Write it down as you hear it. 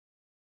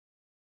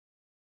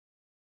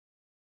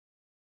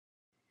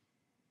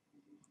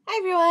Hi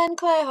everyone,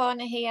 Clare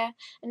Horner here,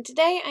 and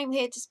today I'm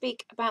here to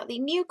speak about the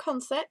new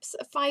concepts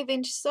of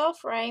 5-inch saw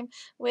frame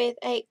with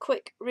a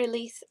quick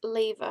release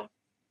lever.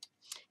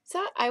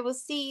 So I will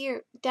see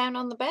you down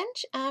on the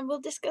bench and we'll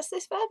discuss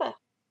this further.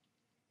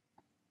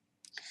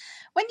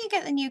 When you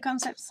get the new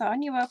concept saw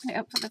and you open it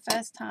up for the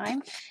first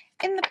time,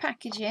 in the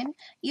packaging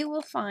you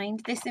will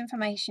find this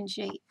information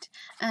sheet,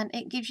 and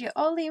it gives you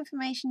all the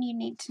information you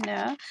need to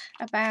know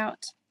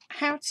about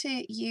how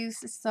to use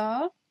the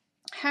saw,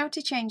 how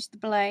to change the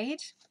blade,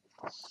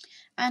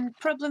 and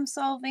problem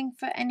solving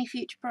for any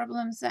future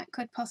problems that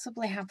could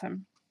possibly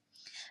happen.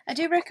 I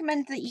do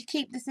recommend that you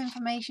keep this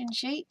information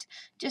sheet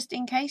just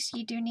in case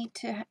you do need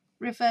to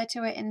refer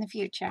to it in the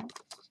future.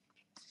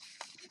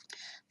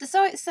 The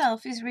saw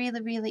itself is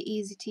really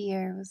easy to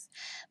use.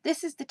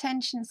 This is the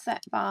tension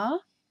set bar,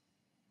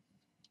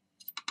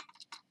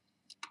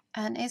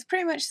 and it's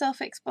pretty much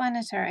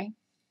self-explanatory.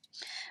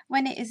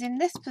 When it is in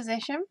this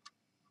position,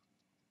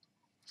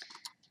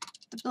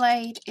 the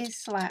blade is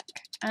slack,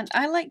 and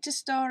I like to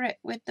store it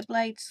with the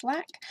blade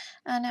slack,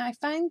 and I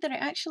find that it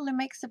actually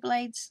makes the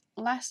blades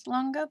last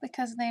longer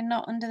because they're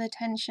not under the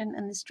tension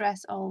and the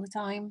stress all the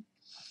time.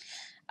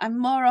 I'm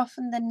more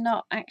often than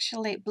not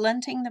actually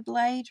blunting the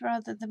blade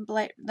rather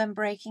than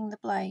breaking the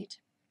blade.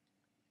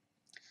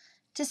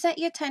 To set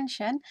your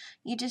tension,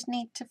 you just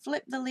need to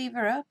flip the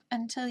lever up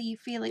until you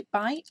feel it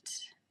bite,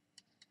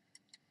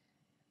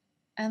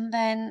 and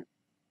then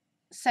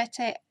set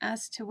it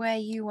as to where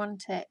you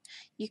want it.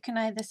 You can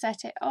either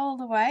set it all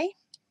the way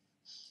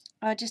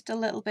or just a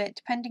little bit,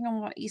 depending on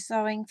what you're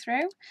sewing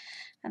through.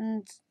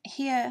 And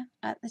here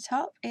at the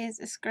top is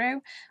a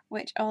screw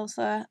which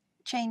also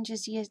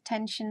changes your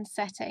tension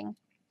setting.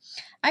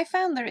 I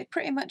found that it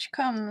pretty much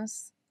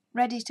comes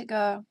ready to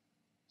go.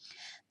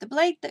 The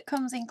blade that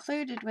comes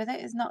included with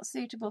it is not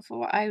suitable for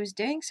what I was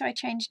doing, so I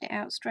changed it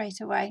out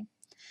straight away.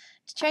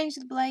 To change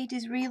the blade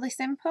is really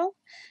simple.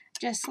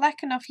 Just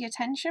slacken off your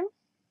tension,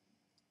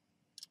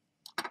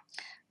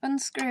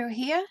 unscrew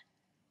here,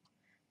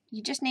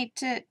 you just need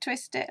to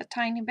twist it a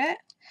tiny bit,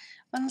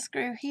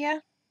 unscrew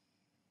here,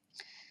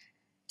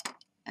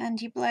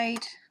 and your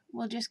blade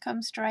will just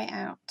come straight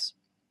out.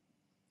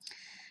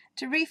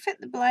 To refit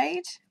the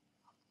blade,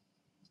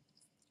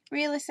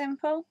 really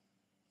simple.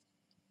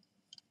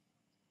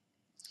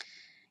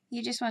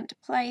 You just want to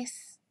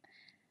place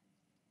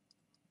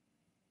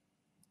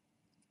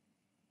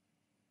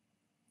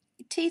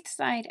your teeth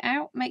side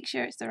out, make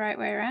sure it's the right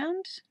way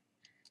around.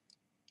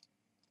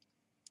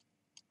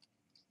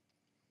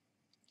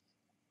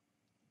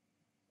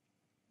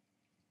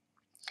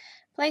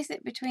 Place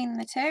it between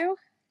the two,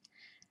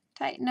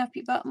 tighten up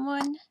your bottom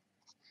one,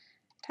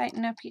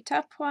 tighten up your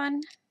top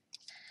one.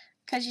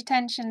 Because your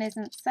tension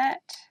isn't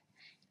set,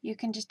 you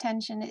can just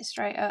tension it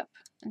straight up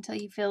until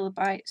you feel the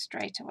bite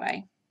straight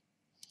away.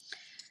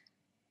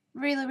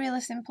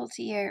 Really simple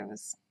to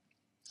use.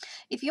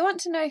 If you want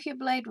to know if your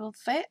blade will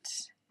fit,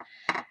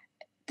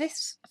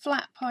 this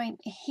flat point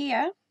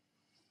here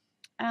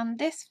and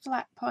this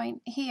flat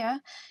point here,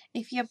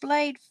 if your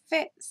blade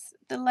fits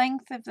the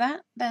length of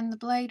that, then the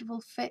blade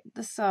will fit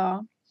the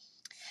saw.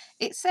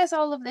 It says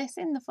all of this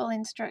in the full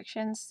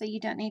instructions, so you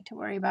don't need to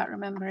worry about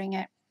remembering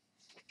it.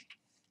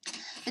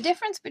 The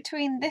difference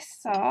between this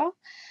saw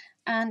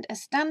and a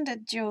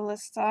standard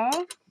jeweler's saw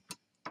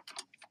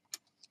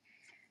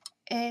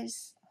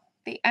is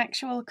the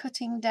actual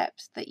cutting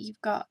depth that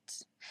you've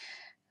got.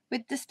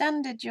 With the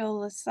standard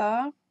jeweler's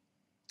saw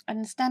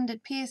and the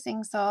standard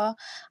piercing saw,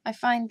 I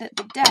find that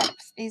the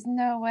depth is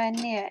nowhere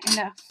near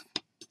enough.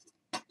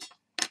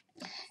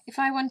 If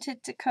I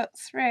wanted to cut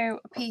through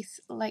a piece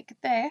like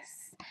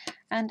this,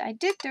 and I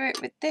did do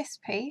it with this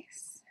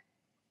piece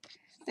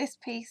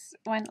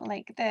went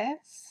like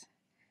this,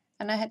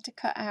 and I had to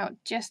cut out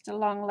just a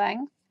long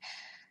length.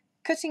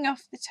 Cutting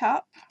off the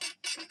top,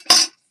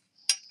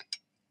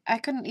 I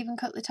couldn't even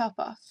cut the top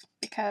off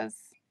because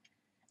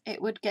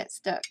it would get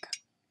stuck.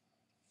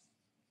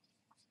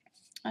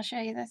 I'll show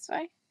you this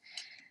way.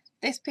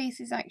 This piece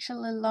is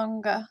actually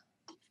longer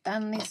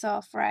than the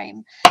saw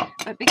frame,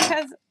 but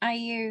because I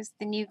used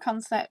the new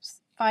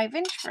Concepts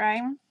 5-inch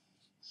frame,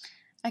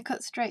 I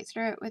cut straight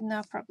through it with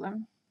no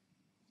problem.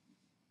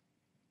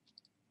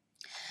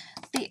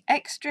 The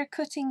extra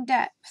cutting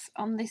depth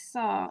on this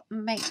saw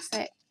makes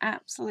it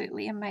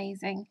absolutely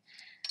amazing.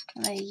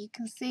 And there you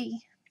can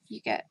see you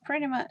get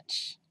pretty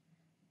much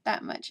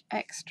that much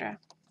extra,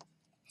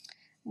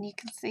 and you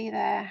can see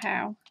there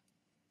how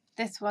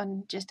this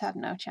one just had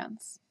no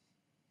chance.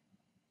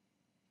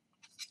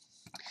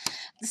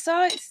 The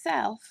saw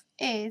itself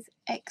is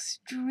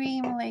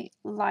extremely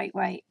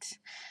lightweight.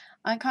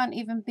 I can't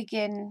even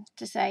begin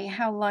to say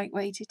how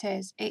lightweight it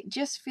is. It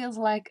just feels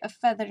like a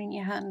feather in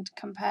your hand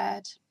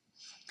compared.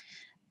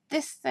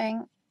 This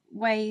thing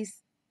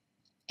weighs,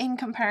 in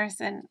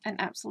comparison, an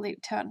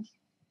absolute ton.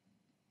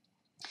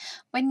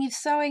 When you're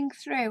sewing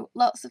through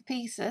lots of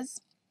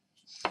pieces,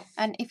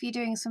 and if you're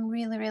doing some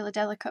really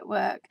delicate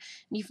work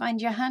and you find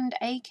your hand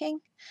aching,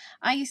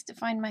 I used to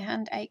find my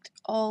hand ached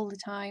all the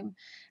time,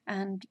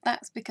 and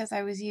that's because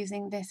I was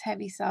using this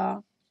heavy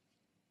saw.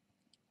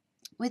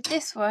 With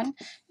this one,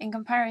 in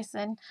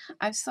comparison,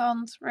 I've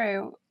sawn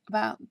through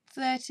about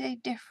 30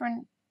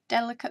 different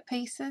delicate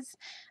pieces,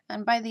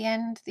 and by the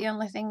end the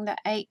only thing that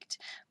ached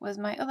was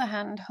my other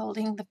hand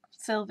holding the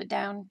silver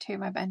down to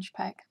my bench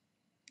peg.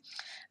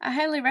 I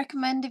highly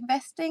recommend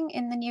investing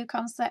in the new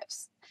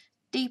Concepts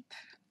deep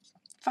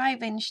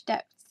 5-inch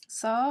depth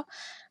saw,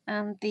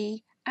 and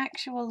the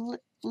actual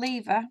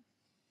lever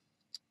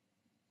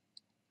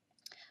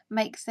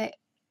makes it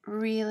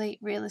really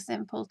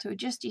simple to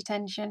adjust your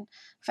tension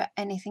for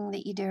anything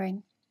that you're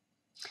doing.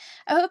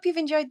 I hope you've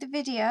enjoyed the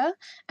video,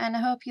 and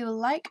I hope you'll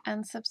like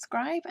and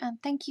subscribe,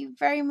 and thank you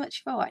very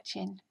much for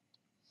watching.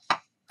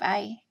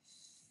 Bye.